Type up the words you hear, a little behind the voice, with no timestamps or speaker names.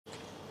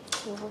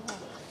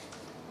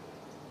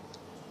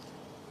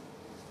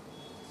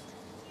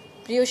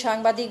প্রিয়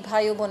সাংবাদিক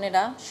ভাই ও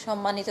বোনেরা,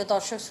 সম্মানিত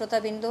দর্শক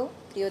শ্রোতাবৃন্দ,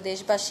 প্রিয়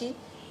দেশবাসী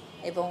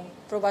এবং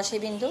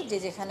প্রবাসীবৃন্দ যে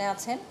যেখানে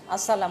আছেন,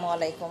 আসসালামু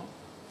আলাইকুম।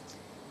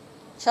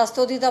 স্বাস্থ্য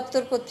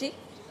অধিদপ্তর কর্তৃক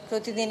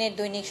প্রতিদিনের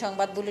দৈনিক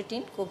সংবাদ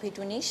বুলেটিন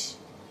কোভিড-19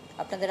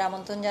 আপনাদের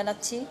আমন্ত্রণ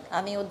জানাচ্ছি।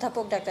 আমি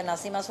অধ্যাপক ডাক্তার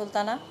নাসিমা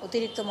সুলতানা,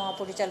 অতিরিক্ত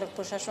মহাপরিচালক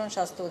প্রশাসন,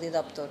 স্বাস্থ্য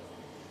অধিদপ্তর।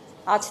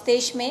 আজ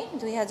 23 মে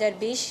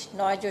 2020,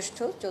 9 জ্যৈষ্ঠ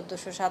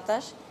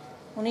 1427,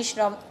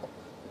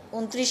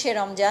 29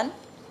 রমজান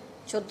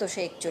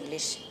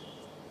 1441।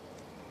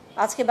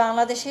 আজকে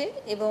বাংলাদেশের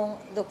এবং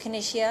দক্ষিণ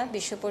এশিয়া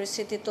বিশ্ব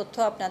পরিস্থিতির তথ্য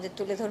আপনাদের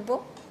তুলে ধরব।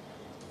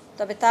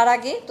 তবে তার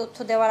আগে, তথ্য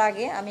দেওয়ার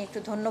আগে আমি একটু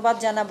ধন্যবাদ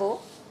জানাবো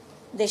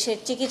দেশের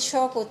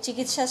চিকিৎসক ও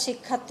চিকিৎসা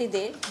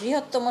শিক্ষার্থীদের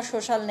বৃহত্তম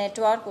সোশ্যাল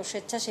নেটওয়ার্ক ও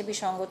স্বেচ্ছাসেবী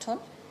সংগঠন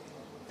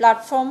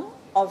platform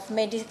of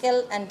medical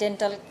and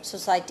dental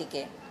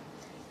সোসাইটিকে।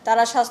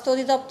 তারা স্বাস্থ্য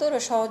অধিদপ্তর ও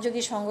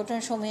সহযোগী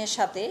সংগঠনসমূহের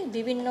সাথে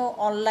বিভিন্ন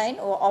অনলাইন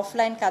ও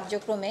অফলাইন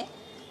কার্যক্রমে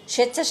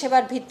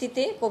স্বেচ্ছাসেবার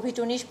ভিত্তিতে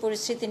কোভিড-19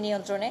 পরিস্থিতি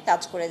নিয়ন্ত্রণে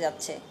কাজ করে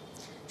যাচ্ছে।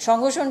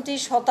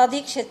 সংগঠনটির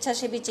শতাধিক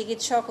স্বেচ্ছাসেবী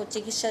চিকিৎসক ও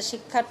চিকিৎসা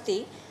শিক্ষার্থী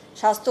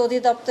স্বাস্থ্য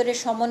অধিদপ্তরের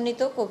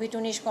সমন্বিত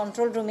কোভিড-19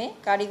 কন্ট্রোল রুমে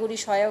কারিগরি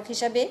সহায়ক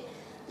হিসাবে,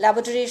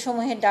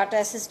 ল্যাবরেটরিসমূহের ডাটা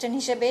অ্যাসিস্ট্যান্ট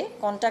হিসেবে,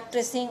 কন্ট্যাক্ট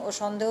ট্রেসিং ও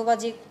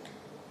সন্দেহবাজি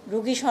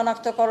রোগী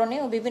শনাক্তকরণে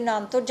ও বিভিন্ন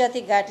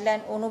আন্তর্জাতিক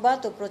গাইডলাইন অনুবাদ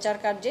ও প্রচার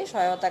কার্যে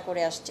সহায়তা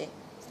করে আসছে।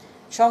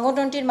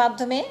 সংগঠনটির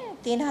মাধ্যমে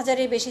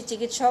 3000-এর বেশি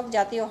চিকিৎসক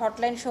জাতীয়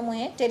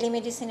হটলাইনসমূহে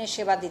টেলিমেডিসিনের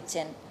সেবা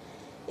দিচ্ছেন।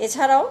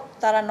 এছাড়াও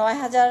তারা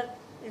 9000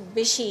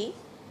 বেশি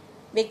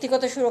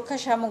ব্যক্তিগত সুরক্ষা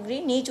সামগ্রী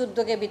নিজ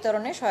উদ্যোগে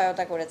বিতরণে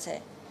সহায়তা করেছে।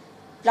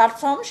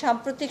 প্ল্যাটফর্ম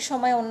সাম্প্রতিক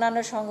সময়ে অন্যান্য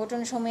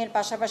সংগঠনসমূহের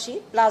পাশাপাশি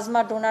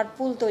প্লাজমা ডোনার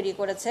পুল তৈরি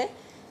করেছে,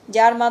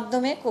 যার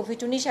মাধ্যমে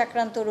কোভিড-19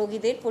 আক্রান্ত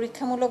রোগীদের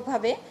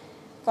পরীক্ষামূলকভাবে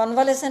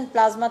কনভালেসেন্ট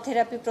প্লাজমা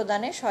থেরাপি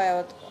প্রদানে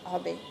সহায়তা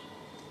হবে।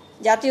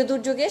 জাতীয়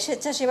দুর্যোগে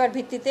স্বেচ্ছাসেবার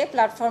ভিত্তিতে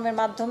প্ল্যাটফর্মের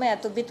মাধ্যমে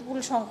এত বিপুল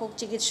সংখ্যক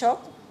চিকিৎসক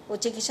ও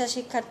চিকিৎসা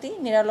শিক্ষার্থী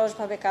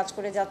নিরলসভাবে কাজ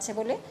করে যাচ্ছে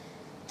বলে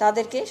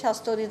তাদেরকে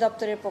স্বাস্থ্য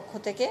অধিদপ্তরের পক্ষ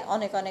থেকে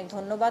অনেক অনেক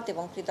ধন্যবাদ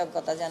এবং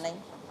কৃতজ্ঞতা জানাই।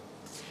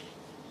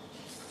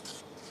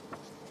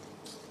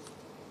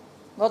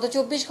 গত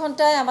 24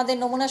 ঘন্টায় আমাদের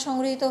নমুনা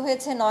সংগৃহীত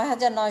হয়েছে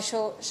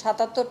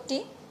 9977টি।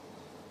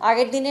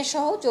 আগের দিনের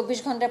সহ 24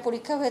 ঘন্টায়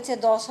পরীক্ষা হয়েছে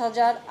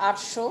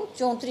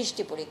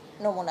 10,834টি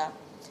নমুনা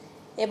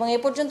এবং এ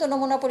পর্যন্ত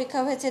নমুনা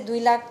পরীক্ষা হয়েছে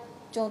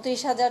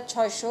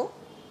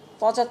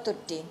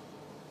 2,34,675টি।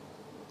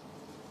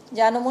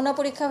 যা নমুনা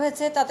পরীক্ষা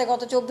হয়েছে তাতে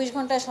গত 24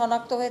 ঘন্টায়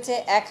শনাক্ত হয়েছে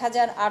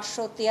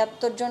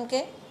 1,873 জনকে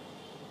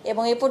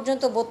এবং এ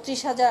পর্যন্ত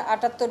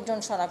 32,078 জন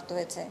শনাক্ত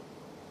হয়েছে।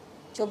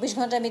 24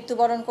 ঘন্টায়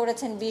মৃত্যুবরণ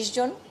করেছেন 20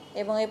 জন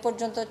এবং এ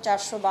পর্যন্ত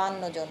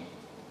 452 জন।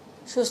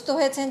 সুস্থ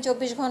হয়েছেন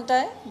 24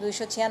 ঘন্টায়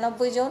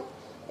 296 জন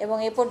এবং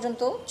এ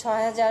পর্যন্ত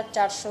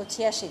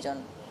 6,486 জন।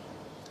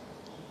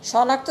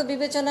 শনাক্ত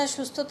বিবেচনায়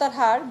সুস্থতার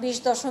হার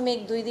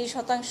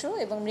 20.22%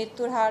 এবং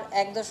মৃত্যুর হার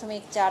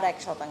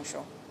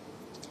 1.41%।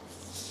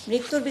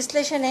 মৃত্যুর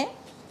বিশ্লেষণে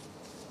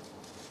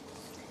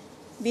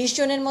 20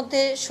 জনের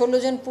মধ্যে 16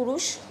 জন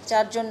পুরুষ,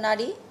 4 জন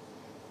নারী।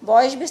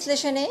 বয়স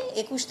বিশ্লেষণে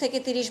 21 থেকে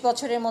 30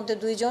 বছরের মধ্যে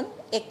 2 জন,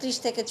 31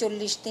 থেকে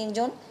 40 3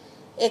 জন,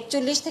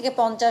 41 থেকে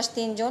 50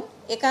 3 জন,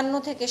 51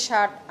 থেকে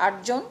 60 8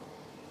 জন,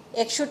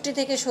 61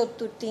 থেকে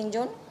 70 3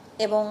 জন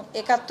এবং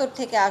 71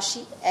 থেকে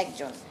 80 1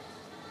 জন।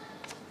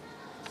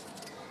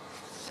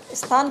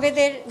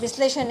 স্থানভেদের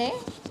বিশ্লেষণে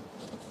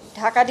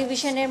ঢাকা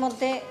ডিভিশনের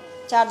মধ্যে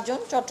 4 জন,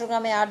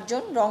 চট্টগ্রামে 8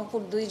 জন,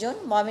 রংপুর 2 জন,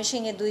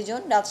 ময়মনসিংহে 2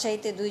 জন,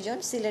 রাজশাহীতে 2 জন,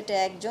 সিলেটে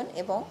 1 জন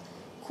এবং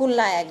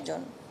খুলনায় 1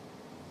 জন।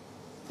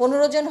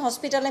 15 জন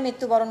হসপিটালে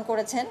মৃত্যুবরণ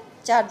করেছেন,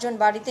 4 জন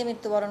বাড়িতে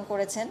মৃত্যুবরণ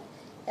করেছেন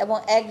এবং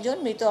 1 জন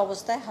মৃত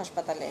অবস্থায়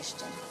হাসপাতালে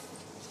এসেছেন।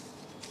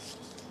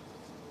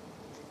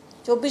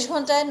 24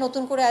 ঘন্টায়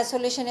নতুন করে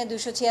আইসোলেশনে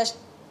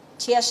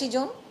 286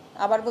 জন,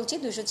 আবার বলছি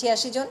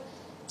 286 জন,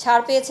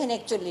 ছাড় পেয়েছেন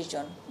 41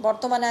 জন।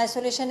 বর্তমানে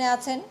আইসোলেশনে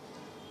আছেন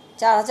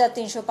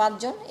 4,305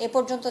 জন, এ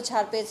পর্যন্ত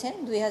ছাড় পেয়েছেন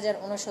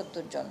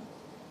 2,069 জন।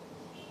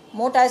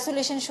 মোট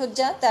আইসোলেশন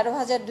শয্যা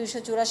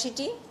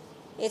 13,284টি।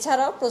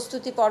 এছাড়াও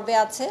প্রস্তুতি পর্বে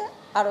আছে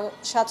আরও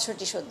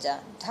 700টি শয্যা।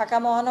 ঢাকা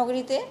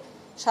মহানগরীতে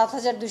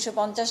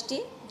 7,250টি,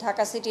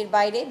 ঢাকা সিটির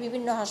বাইরে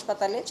বিভিন্ন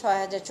হাসপাতালে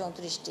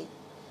 6,034টি।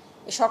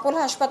 সকল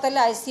হাসপাতালে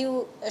আইসিইউ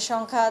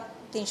সংখ্যা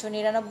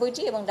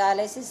 399টি এবং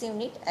ডায়ালাইসিস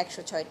ইউনিট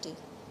 106টি।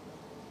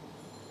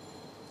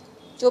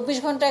 24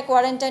 ঘন্টায়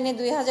কোয়ারেন্টাইনে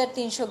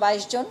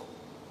 2,322 জন,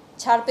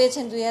 ছাড়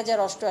পেয়েছেন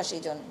 2,088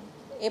 জন।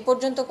 এ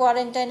পর্যন্ত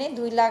কোয়ারেন্টাইনে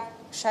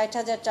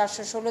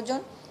 2,60,416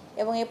 জন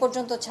এবং এ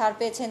পর্যন্ত ছাড়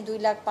পেয়েছেন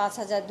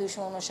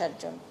 2,05,259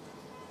 জন।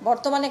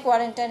 বর্তমানে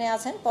কোয়ারেন্টাইনে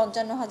আছেন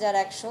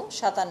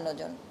 55,157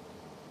 জন।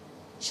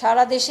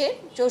 সারা দেশে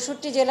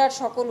 64 জেলার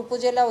সকল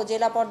উপজেলা ও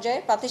জেলা পর্যায়ে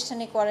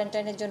প্রাতিষ্ঠানিক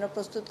কোয়ারেন্টাইনের জন্য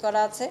প্রস্তুত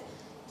করা আছে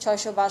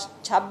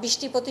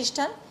 626টি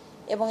প্রতিষ্ঠান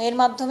এবং এর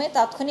মাধ্যমে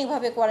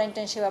তাৎক্ষণিকভাবে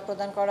কোয়ারেন্টাইন সেবা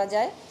প্রদান করা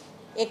যায়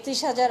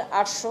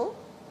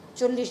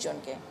 31,840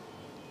 জনকে।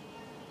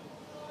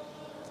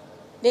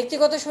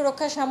 ব্যক্তিগত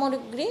সুরক্ষা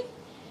সামগ্রী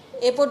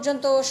এ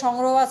পর্যন্ত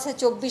সংগ্রহ আছে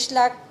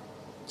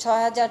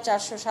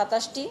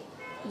 24,06,427টি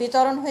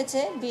বিতরণ হয়েছে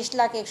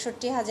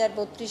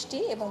 20,61,032টি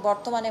এবং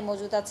বর্তমানে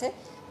মজুদ আছে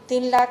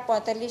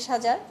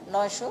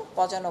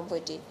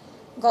 3,45,995টি।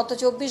 গত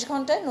 24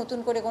 ঘন্টায় নতুন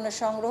করে কোনো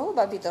সংগ্রহ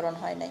বা বিতরণ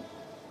হয় নাই।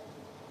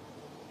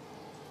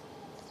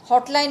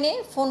 হটলাইনে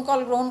ফোন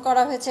কল গ্রহণ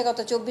করা হয়েছে গত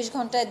 24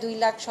 ঘন্টায়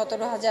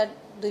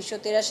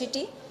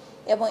 2,17,283টি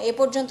এবং এ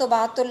পর্যন্ত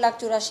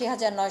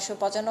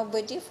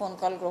 72,84,995টি ফোন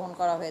কল গ্রহণ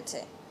করা হয়েছে।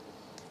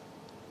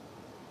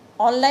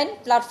 অনলাইন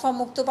প্ল্যাটফর্ম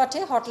মুক্তপাঠে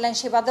হটলাইন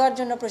সেবা দেওয়ার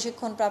জন্য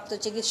প্রশিক্ষণপ্রাপ্ত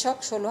চিকিৎসক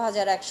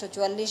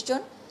 16,144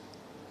 জন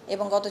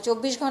এবং গত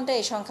 24 ঘন্টায়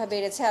এই সংখ্যা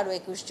বেড়েছে আরও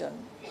 21 জন।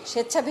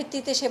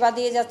 স্বেচ্ছাভিত্তিতে সেবা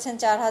দিয়ে যাচ্ছেন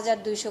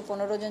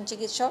 4,215 জন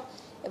চিকিৎসক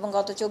এবং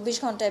গত 24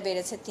 ঘন্টায়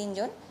বেড়েছে 3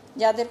 জন,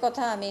 যাদের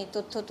কথা আমি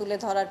তথ্য তুলে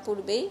ধরার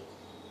পূর্বেই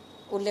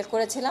উল্লেখ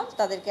করেছিলাম।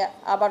 তাদেরকে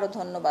আবারও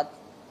ধন্যবাদ।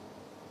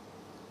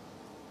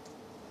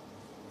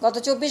 গত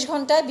 24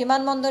 ঘন্টায়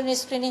বিমানবন্দরে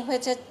স্ক্রিনিং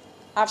হয়েছে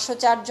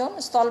 804 জন,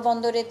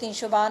 স্থলবন্দরে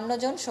 352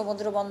 জন,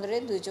 সমুদ্র বন্দরে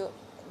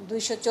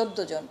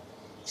 214 জন,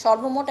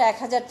 সর্বমোট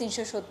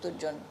 1,370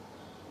 জন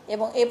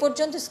এবং এ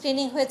পর্যন্ত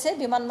স্ক্রিনিং হয়েছে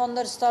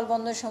বিমানবন্দর,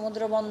 স্থলবন্দর,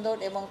 সমুদ্র বন্দর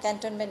এবং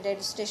ক্যান্টনমেন্ট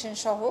রেল স্টেশন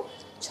সহ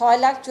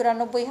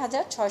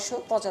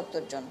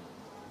 6,94,675 জন।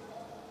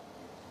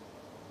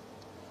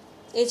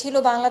 এই ছিল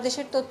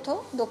বাংলাদেশের তথ্য।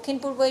 দক্ষিণ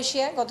পূর্ব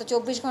এশিয়ায় গত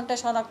 24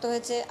 ঘন্টায় শনাক্ত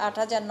হয়েছে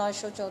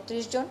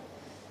 8,934 জন,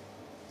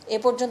 এ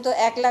পর্যন্ত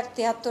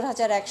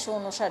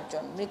 1,73,159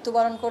 জন।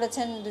 মৃত্যুবরণ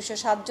করেছেন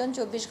 207 জন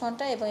 24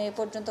 ঘন্টায় এবং এ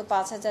পর্যন্ত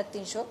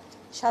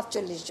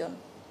 5,347 জন।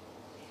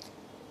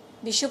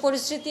 বিশ্ব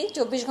পরিস্থিতি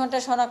 24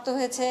 ঘন্টায় শনাক্ত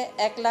হয়েছে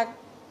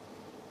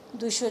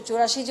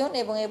 1,284 জন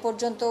এবং এ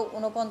পর্যন্ত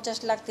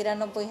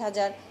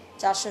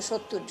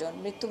 49,93,470 জন।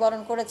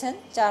 মৃত্যুবরণ করেছেন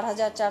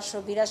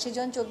 4,482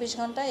 জন 24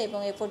 ঘন্টায় এবং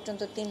এ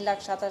পর্যন্ত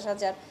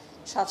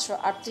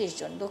 3,27,738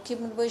 জন। দক্ষিণ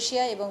পূর্ব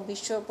এশিয়া এবং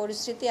বিশ্ব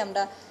পরিস্থিতি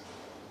আমরা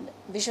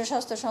বিশ্ব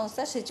স্বাস্থ্য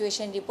সংস্থার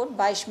সিচুয়েশন রিপোর্ট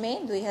 22 মে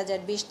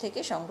 2020 থেকে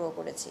সংগ্রহ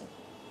করেছি।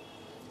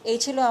 এই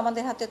ছিল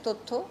আমাদের হাতে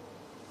তথ্য।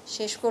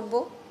 শেষ করব,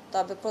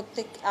 তবে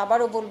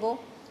আবারও বলবো,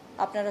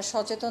 আপনারা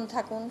সচেতন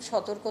থাকুন,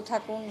 সতর্ক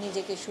থাকুন,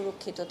 নিজেকে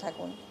সুরক্ষিত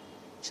থাকুন।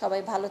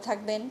 সবাই ভালো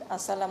থাকবেন।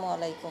 আসসালামু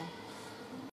আলাইকুম।